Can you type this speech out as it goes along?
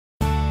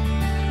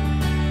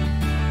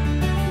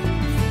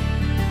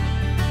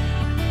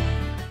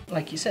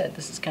like you said,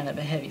 this is kind of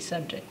a heavy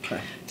subject.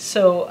 Okay.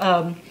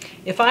 So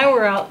if I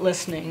were out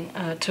listening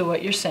to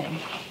what you're saying,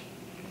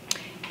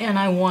 and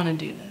I want to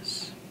do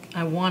this,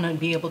 I want to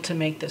be able to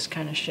make this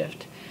kind of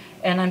shift,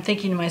 and I'm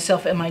thinking to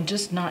myself, am I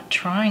just not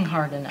trying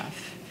hard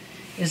enough?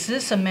 Is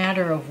this a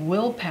matter of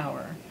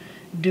willpower?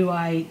 Do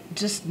I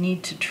just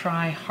need to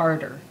try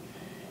harder?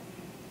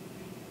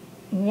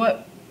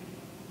 What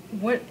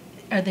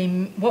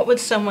would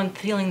someone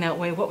feeling that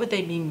way, what would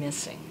they be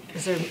missing?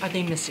 Are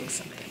they missing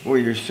something? Well,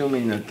 you're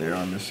assuming that they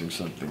are missing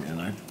something,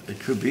 and it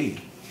could be.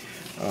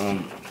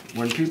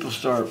 When people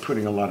start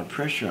putting a lot of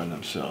pressure on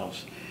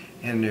themselves,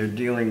 and they're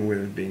dealing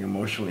with being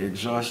emotionally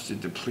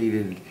exhausted,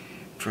 depleted,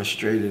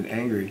 frustrated,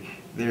 angry,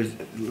 there's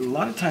a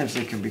lot of times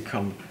they can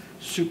become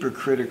super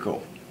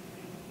critical,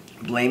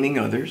 blaming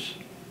others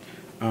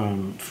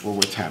for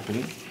what's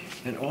happening,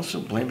 and also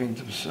blaming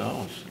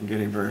themselves and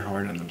getting very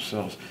hard on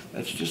themselves.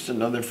 That's just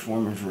another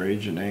form of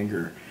rage and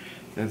anger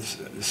that's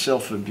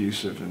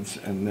self-abusive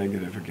and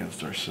negative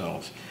against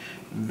ourselves.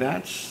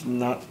 That's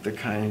not the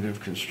kind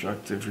of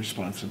constructive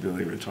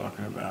responsibility we're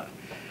talking about.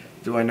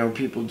 Do I know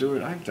people do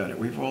it? I've done it.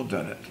 We've all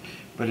done it.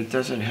 But it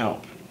doesn't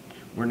help.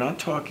 We're not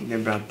talking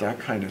about that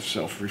kind of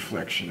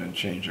self-reflection and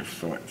change of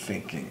thought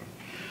thinking.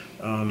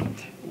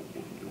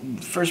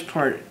 First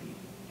part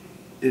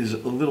is a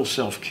little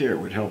self-care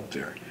would help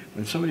there.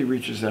 When somebody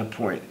reaches that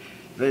point,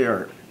 they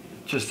are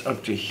just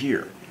up to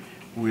here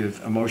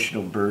with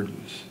emotional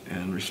burdens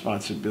and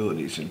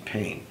responsibilities and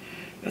pain.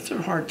 That's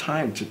a hard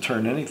time to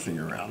turn anything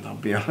around, I'll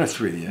be honest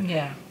with you.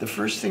 Yeah. The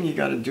first thing you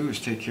got to do is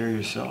take care of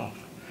yourself.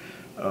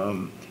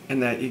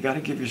 And that you got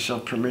to give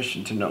yourself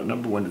permission to know,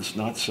 number one, it's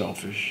not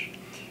selfish.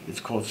 It's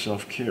called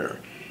self-care.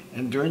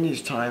 And during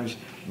these times,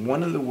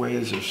 one of the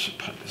ways of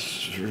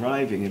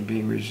surviving and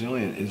being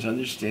resilient is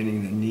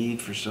understanding the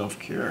need for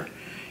self-care.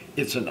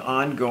 It's an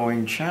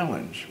ongoing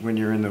challenge when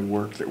you're in the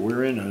work that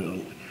we're in, or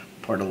the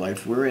part of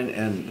life we're in,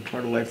 and the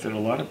part of life that a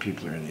lot of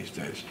people are in these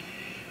days.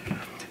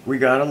 We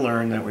got to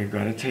learn that we've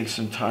got to take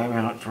some time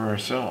out for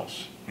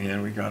ourselves,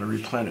 and we got to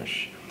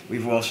replenish.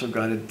 We've also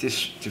got to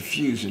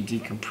diffuse and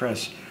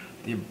decompress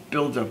the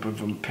buildup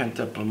of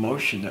pent-up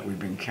emotion that we've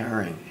been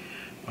carrying.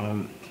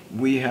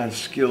 We have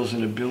skills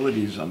and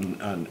abilities on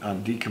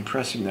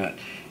decompressing that,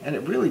 and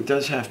it really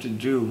does have to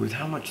do with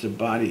how much the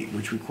body,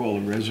 which we call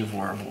a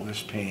reservoir of all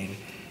this pain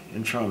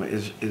and trauma,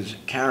 is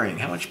carrying.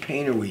 How much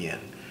pain are we in?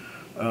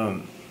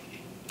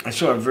 I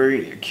saw a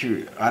very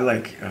cute, I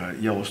like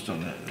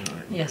Yellowstone,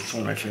 Yes. It's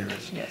one of my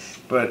favorites. Yes.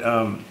 But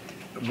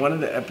one of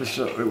the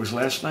episodes, it was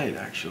last night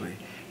actually,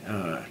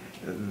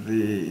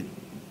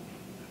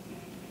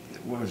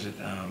 what was it,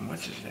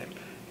 what's his name?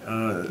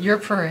 You're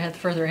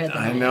further ahead than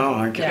I know.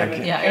 I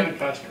can't.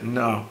 Yeah.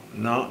 No,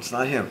 it's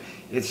not him.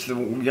 It's the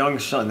young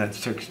son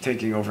that's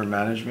taking over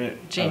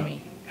management.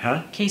 Jamie.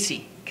 Huh?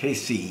 Casey.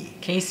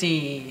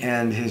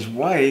 And his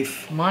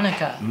wife.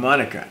 Monica.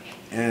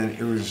 And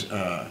it was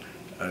a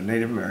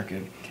Native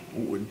American.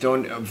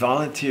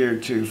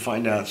 Volunteered to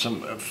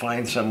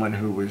find someone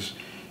who was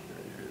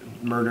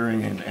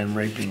murdering and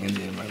raping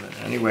Indian women.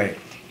 Anyway,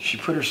 she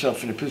put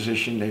herself in a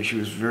position that she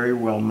was very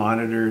well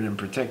monitored and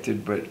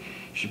protected, but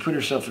she put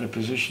herself in a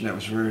position that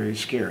was very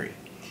scary.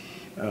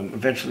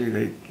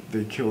 Eventually,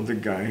 they killed the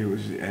guy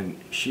and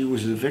she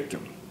was the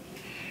victim.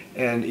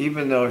 And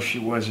even though she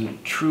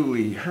wasn't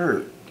truly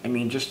hurt, I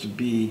mean, just to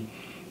be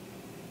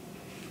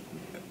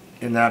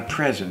in that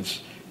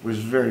presence was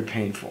very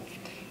painful.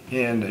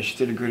 And she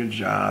did a good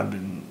job,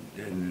 and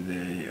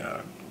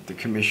the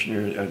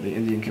commissioner, the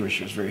Indian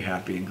commissioner, was very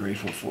happy and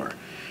grateful for her.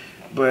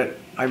 But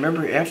I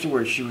remember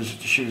afterwards she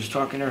was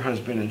talking to her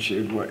husband, and she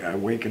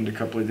awakened a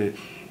couple of days,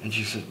 and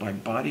she said, "My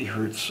body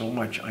hurts so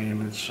much. I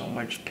am in so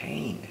much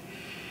pain."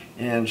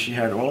 And she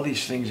had all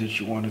these things that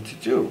she wanted to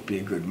do: be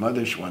a good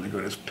mother. She wanted to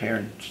go to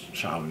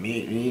parent-child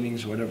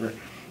meetings, whatever.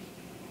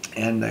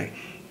 And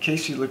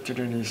Casey looked at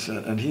her and he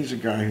said, and he's a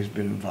guy who's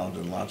been involved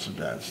in lots of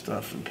bad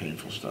stuff and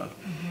painful stuff.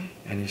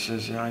 Mm-hmm. And he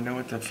says, "Yeah, I know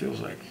what that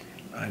feels like.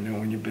 I know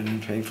when you've been in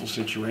painful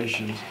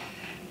situations.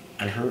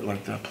 I hurt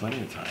like that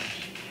plenty of times."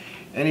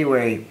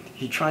 Anyway,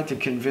 he tried to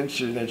convince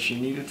her that she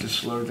needed to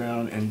slow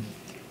down and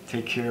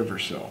take care of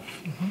herself,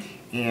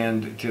 mm-hmm.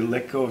 and to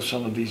let go of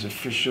some of these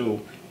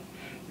official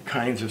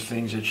kinds of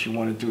things that she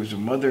wanted to do as a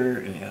mother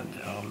and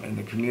in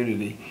the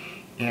community.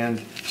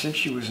 And since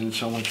she was in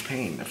so much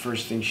pain, the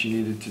first thing she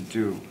needed to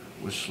do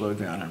was slow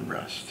down and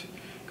rest,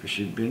 because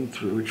she'd been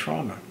through a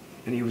trauma.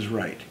 And he was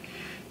right.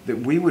 That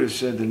we would have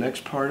said the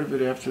next part of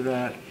it after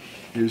that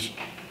is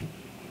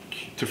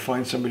to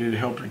find somebody to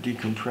help her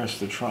decompress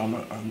the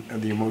trauma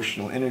and the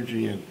emotional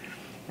energy and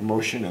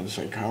emotion and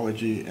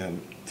psychology,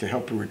 and to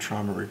help her with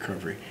trauma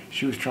recovery.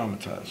 She was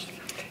traumatized.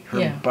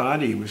 Her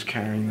body was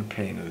carrying the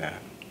pain of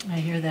that. I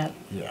hear that.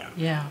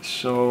 Yeah.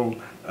 So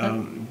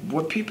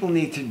what people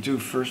need to do,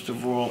 first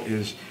of all,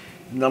 is,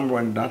 number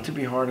one, not to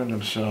be hard on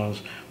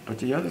themselves, but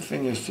the other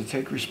thing is to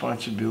take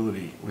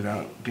responsibility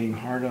without being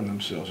hard on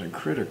themselves and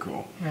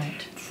critical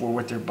for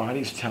what their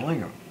body's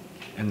telling them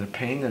and the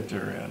pain that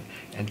they're in.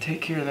 And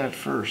take care of that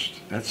first.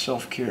 That's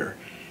self-care.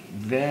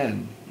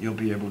 Then you'll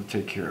be able to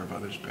take care of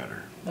others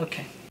better.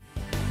 Okay.